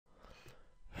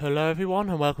Hello everyone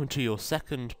and welcome to your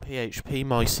second PHP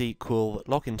MySQL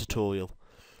login tutorial.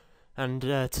 And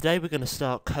today we're going to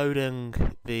start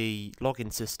coding the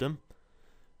login system.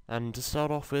 And to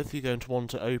start off with, you're going to want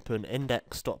to open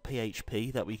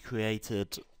index.php that we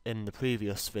created in the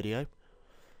previous video.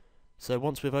 So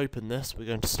once we've opened this, we're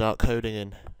going to start coding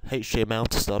in HTML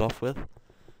to start off with.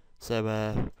 So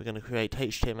we're going to create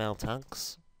HTML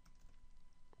tags.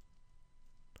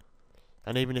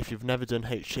 And even if you've never done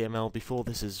HTML before,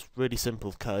 this is really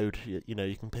simple code. You know,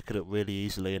 you can pick it up really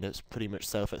easily and it's pretty much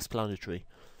self-explanatory.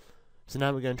 So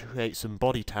now we're going to create some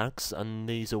body tags, and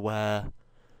these are where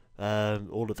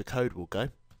all of the code will go.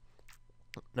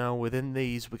 Now within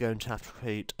these we're going to have to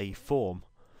create a form,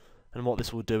 and what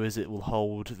this will do is it will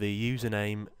hold the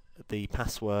username, the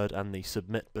password and the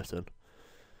submit button.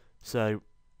 So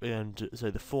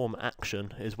the form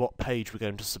action is what page we're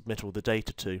going to submit all the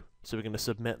data to. So we're going to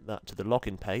submit that to the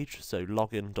login page, so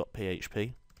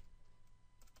login.php.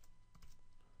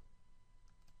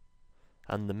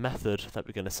 And the method that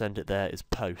we're going to send it there is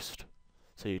post.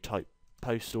 So you type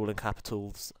post all in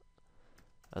capitals,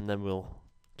 and then we'll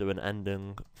do an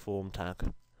ending form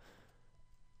tag.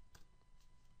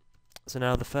 So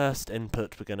now the first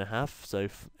input we're going to have, so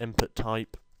input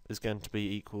type is going to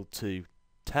be equal to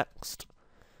text,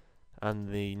 and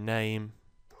the name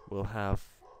we'll have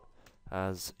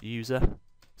as user,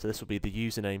 so this will be the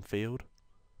username field,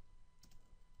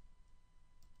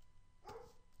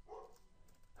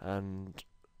 and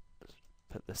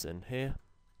put this in here,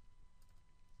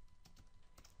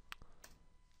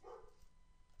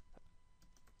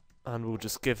 and we'll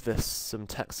just give this some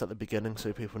text at the beginning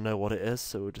so people know what it is.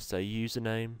 So we'll just say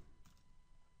username,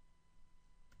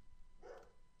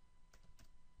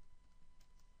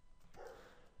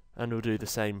 and we'll do the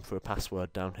same for a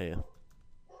password down here.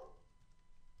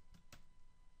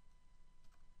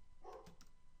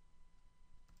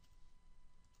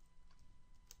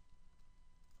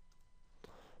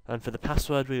 And for the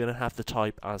password, we're going to have the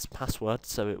type as password,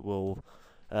 so it will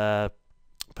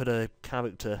put a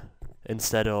character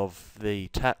instead of the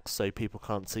text so people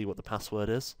can't see what the password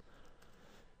is.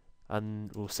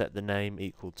 And we'll set the name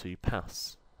equal to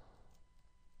pass.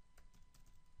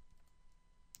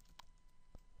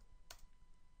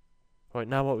 Right,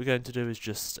 now what we're going to do is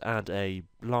just add a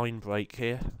line break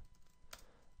here,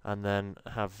 and then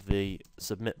have the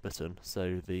submit button.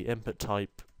 So the input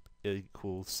type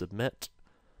equals submit.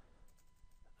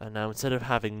 And now instead of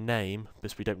having name,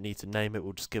 because we don't need to name it,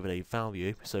 we'll just give it a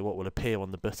value, so what will appear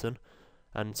on the button,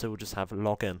 and so we'll just have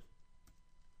login.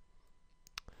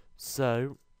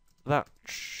 So that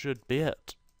should be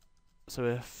it. So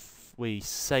if we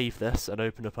save this and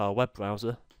open up our web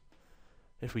browser,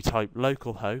 if we type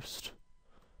localhost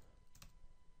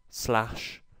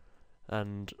 /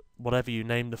 and whatever you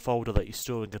name the folder that you're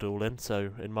storing it all in,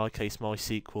 so in my case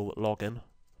MySQL login,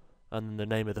 and the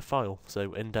name of the file,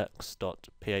 so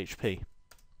index.php.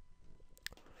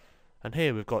 And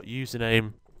here we've got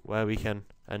username, where we can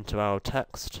enter our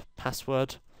text,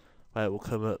 password, where it will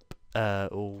come up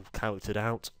all charactered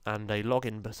out, and a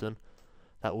login button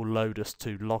that will load us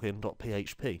to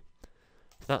login.php.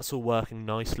 So that's all working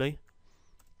nicely.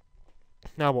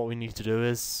 Now what we need to do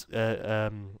is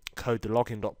code the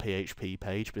login.php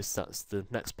page, because that's the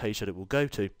next page that it will go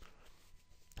to.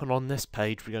 And on this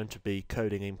page we're going to be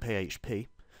coding in PHP,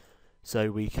 so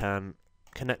we can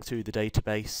connect to the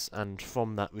database and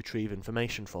from that retrieve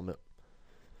information from it.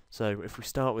 So if we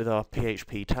start with our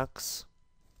PHP tags,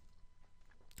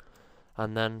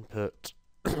 and then put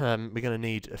we're going to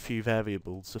need a few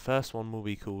variables. The first one will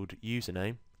be called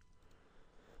username,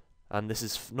 and this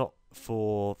is not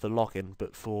for the login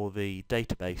but for the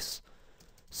database.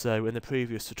 So in the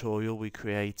previous tutorial we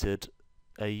created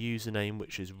a username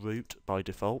which is root by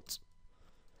default,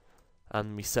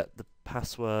 and we set the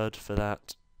password for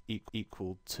that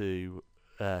equal to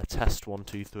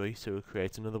test123, so we'll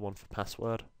create another one for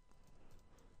password,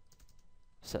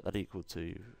 set that equal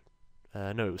to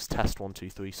no, it was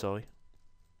test123, sorry.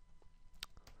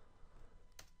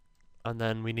 And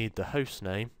then we need the host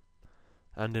name,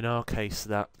 and in our case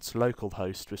that's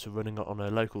localhost, which we're running on a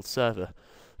local server.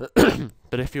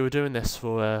 But if you were doing this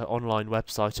for an online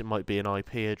website, it might be an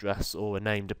IP address or a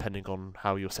name depending on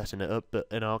how you're setting it up, but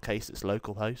in our case it's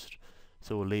localhost,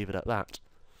 so we'll leave it at that.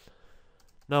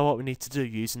 Now what we need to do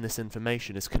using this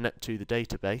information is connect to the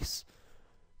database.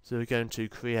 So we're going to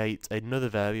create another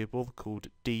variable called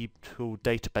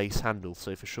database handle,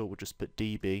 so for short we'll just put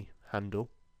db handle,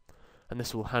 and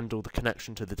this will handle the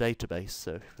connection to the database.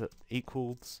 So if we put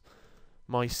equals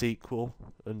MySQL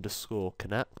 _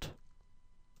 connect,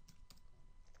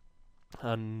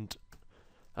 and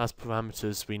as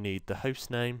parameters we need the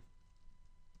host name,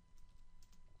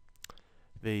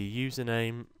 the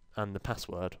username and the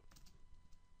password.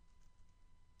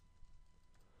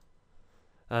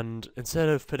 And instead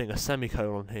of putting a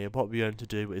semicolon here, what we're going to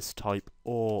do is type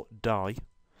or die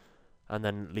and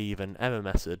then leave an error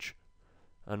message,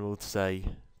 and we'll say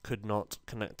could not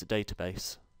connect to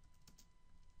database.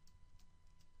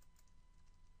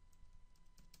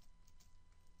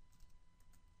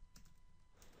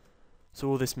 So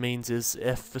all this means is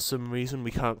if for some reason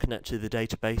we can't connect to the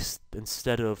database,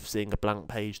 instead of seeing a blank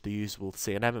page, the user will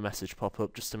see an error message pop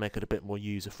up just to make it a bit more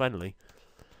user friendly.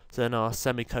 So then our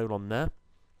semicolon there,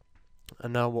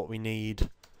 and now what we need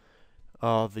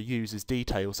are the user's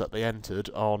details that they entered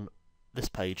on this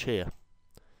page here.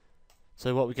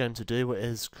 So what we're going to do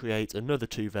is create another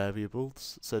two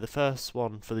variables. So the first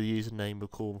one for the username we'll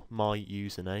call my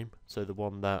username, so the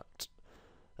one that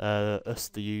us,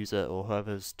 the user, or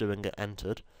whoever's doing it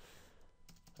entered,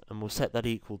 and we'll set that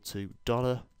equal to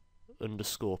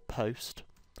 $_post,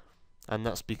 and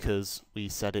that's because we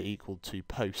set it equal to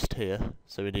post here,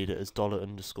 so we need it as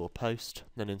 $_post.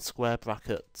 Then in square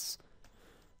brackets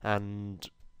and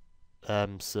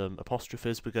some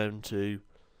apostrophes, we're going to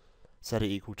set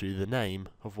it equal to the name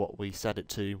of what we set it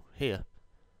to here.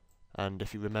 And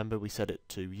if you remember, we set it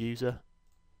to user,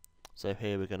 so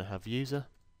here we're going to have user,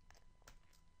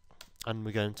 and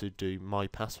we're going to do my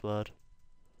password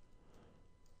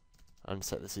and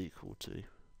set this equal to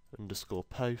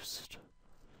 $_post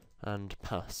and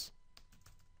pass.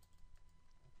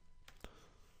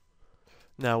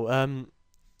 Now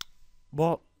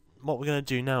what we're going to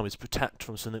do now is protect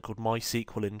from something called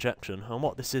MySQL injection, and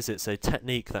what this is, it's a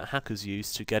technique that hackers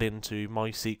use to get into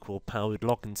MySQL powered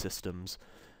login systems,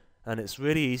 and it's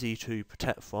really easy to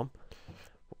protect from.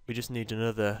 We just need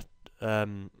another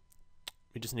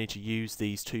we just need to use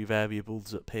these two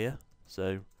variables up here,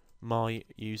 so my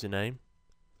username,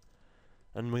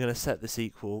 and we're going to set this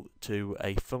equal to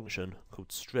a function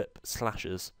called strip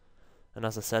slashes, and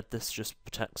as I said, this just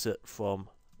protects it from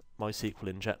MySQL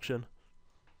injection.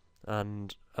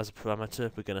 And as a parameter,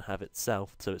 we're going to have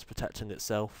itself, so it's protecting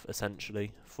itself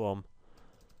essentially from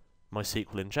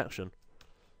MySQL injection.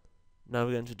 Now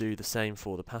we're going to do the same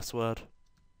for the password,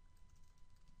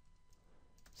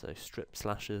 so strip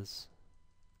slashes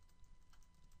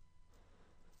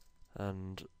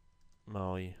and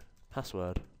my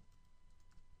password.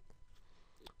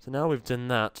 So now we've done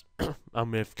that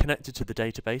and we've connected to the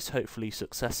database, hopefully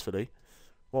successfully.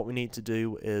 What we need to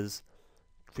do is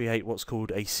create what's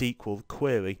called a SQL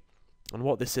query, and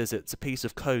what this is, it's a piece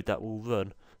of code that will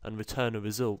run and return a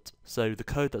result. So the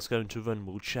code that's going to run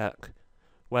will check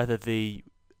whether the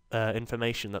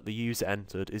information that the user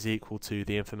entered is equal to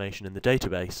the information in the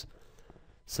database.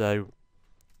 So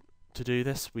to do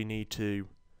this, we need to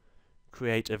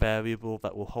create a variable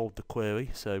that will hold the query,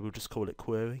 so we'll just call it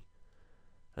query,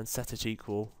 and set it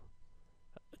equal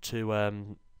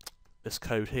to this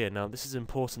code here. Now this is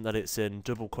important that it's in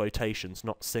double quotations,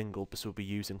 not single, because we'll be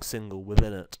using single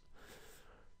within it.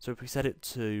 So if we set it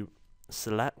to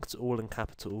select, all in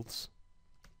capitals,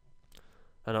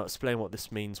 and I'll explain what this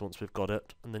means once we've got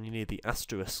it, and then you need the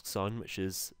asterisk sign, which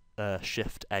is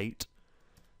shift 8,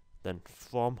 then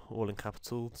from, all in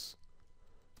capitals,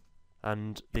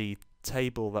 and the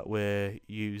table that we're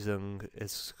using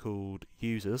is called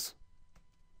users,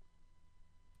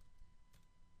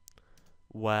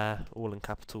 where, all in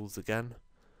capitals again,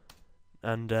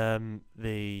 and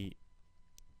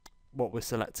what we're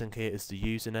selecting here is the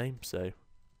username, so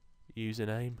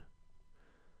username,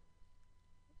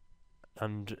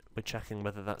 and we're checking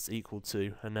whether that's equal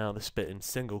to, and now this bit in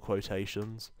single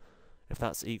quotations, if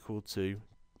that's equal to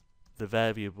the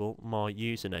variable my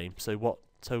username. So what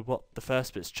the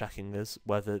first bit's checking is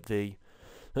whether the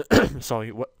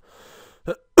sorry,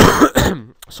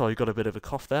 got a bit of a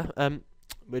cough there.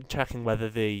 We're checking whether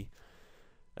the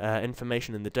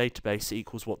information in the database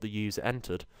equals what the user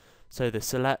entered. So the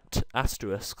select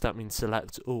asterisk, that means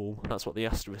select all, that's what the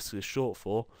asterisk is short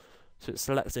for. So it's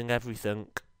selecting everything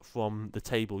from the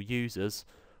table users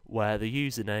where the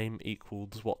username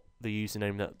equals what the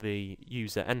username that the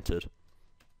user entered.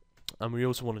 And we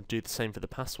also want to do the same for the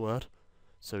password.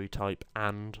 So we type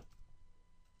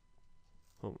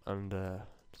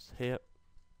just here,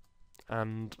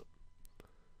 and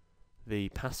the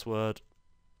password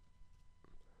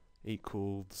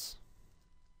equals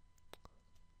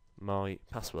my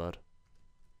password.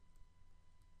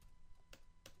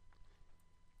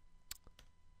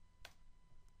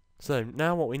 So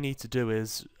now what we need to do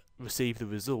is receive the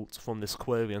result from this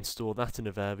query and store that in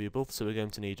a variable. So we're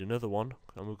going to need another one,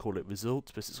 and we'll call it result,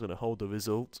 because it's going to hold the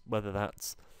result, whether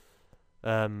that's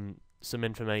some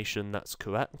information that's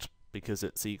correct because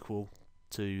it's equal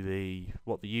to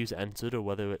what the user entered or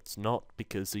whether it's not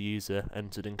because the user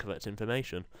entered incorrect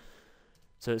information.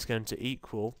 So it's going to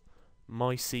equal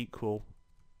MySQL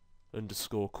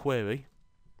underscore query,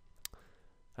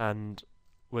 and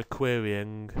we're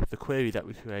querying the query that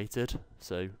we created,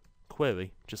 so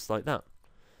query, just like that.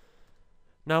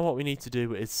 Now what we need to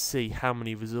do is see how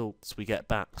many results we get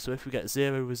back. So if we get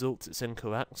 0 results, it's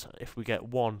incorrect. If we get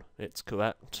 1, it's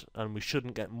correct, and we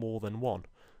shouldn't get more than 1.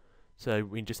 So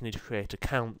we just need to create a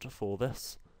count for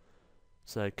this.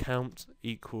 So count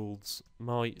equals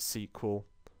MySQL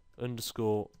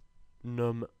underscore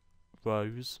num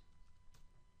rows,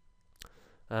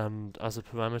 and as a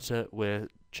parameter we're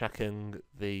checking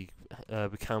we're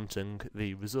counting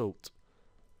the result.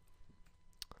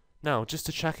 Now, just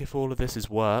to check if all of this has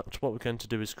worked, what we're going to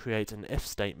do is create an if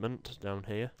statement down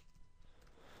here,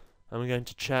 and we're going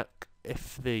to check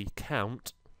if the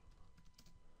count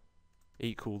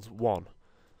equals 1.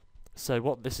 So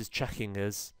what this is checking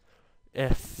is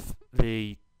if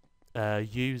the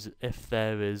if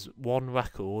there is one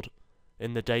record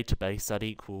in the database that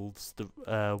equals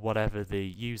the whatever the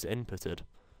user inputted.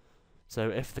 So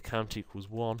if the count equals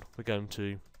 1, we're going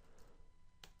to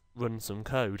run some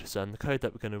code. So the code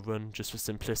that we're going to run, just for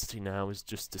simplicity now, is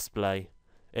just display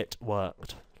it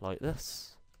worked, like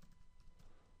this.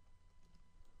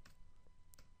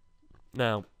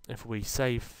 Now, if we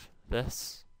save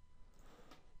this,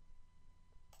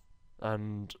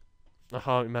 and I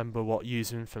can't remember what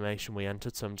user information we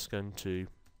entered, so I'm just going to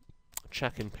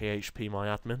check in PHP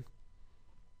MyAdmin.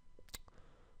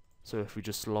 So if we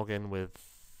just log in with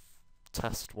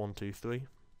test123,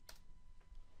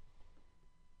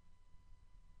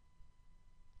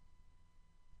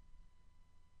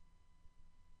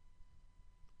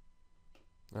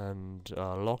 and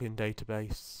our login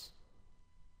database,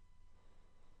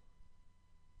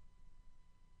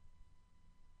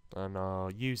 and our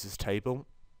users table,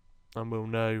 and we'll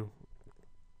know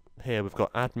here we've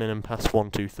got admin and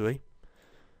pass123.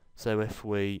 So if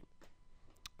we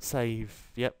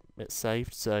save, yep, it's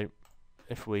saved. So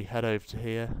if we head over to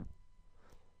here,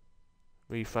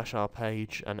 refresh our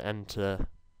page and enter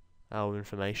our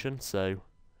information, so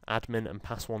admin and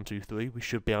pass123, we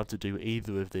should be able to do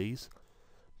either of these.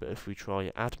 But if we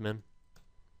try admin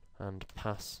and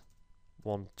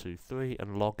pass123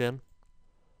 and log in.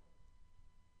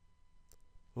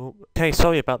 Okay,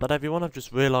 sorry about that everyone, I've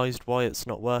just realised why it's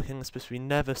not working. It's because we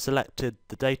never selected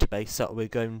the database that we're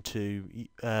going to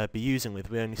be using with,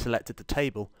 we only selected the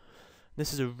table.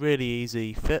 This is a really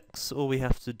easy fix. All we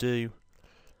have to do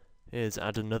is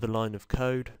add another line of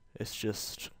code. It's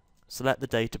just select the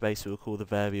database, we'll call the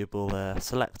variable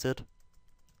selected,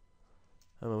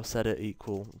 and we'll set it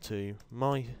equal to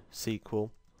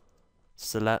MySQL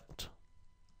select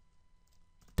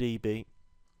DB,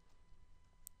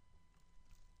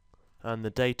 and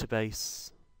the database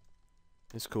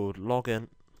is called login,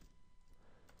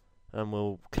 and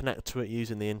we'll connect to it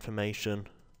using the information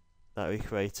that we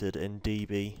created in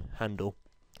DB handle.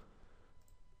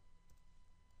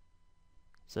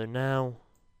 So now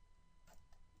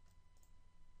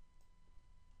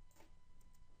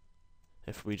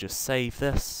if we just save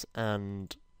this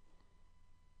and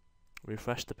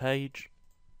refresh the page,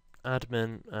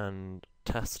 admin and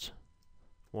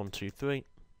test123,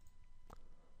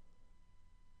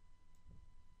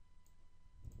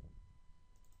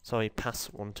 sorry,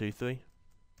 pass123,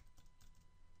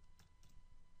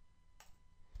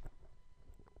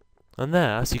 and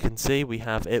there, as you can see, we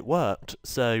have it worked.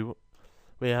 So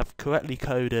we have correctly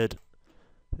coded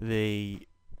the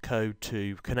code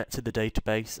to connect to the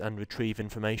database and retrieve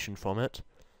information from it.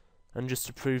 And just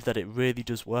to prove that it really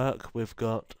does work, we've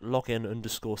got login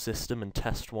underscore system and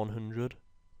test 100.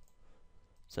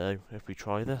 So if we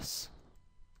try this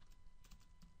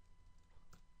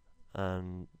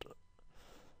and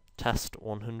test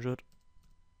 100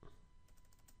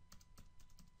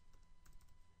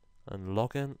 and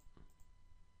login,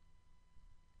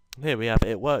 here we have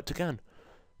it worked again.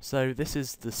 So this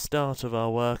is the start of our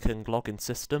working login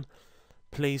system.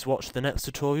 Please watch the next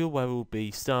tutorial where we'll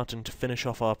be starting to finish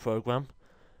off our program.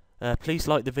 Please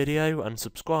like the video and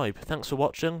subscribe. Thanks for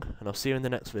watching, and I'll see you in the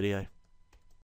next video.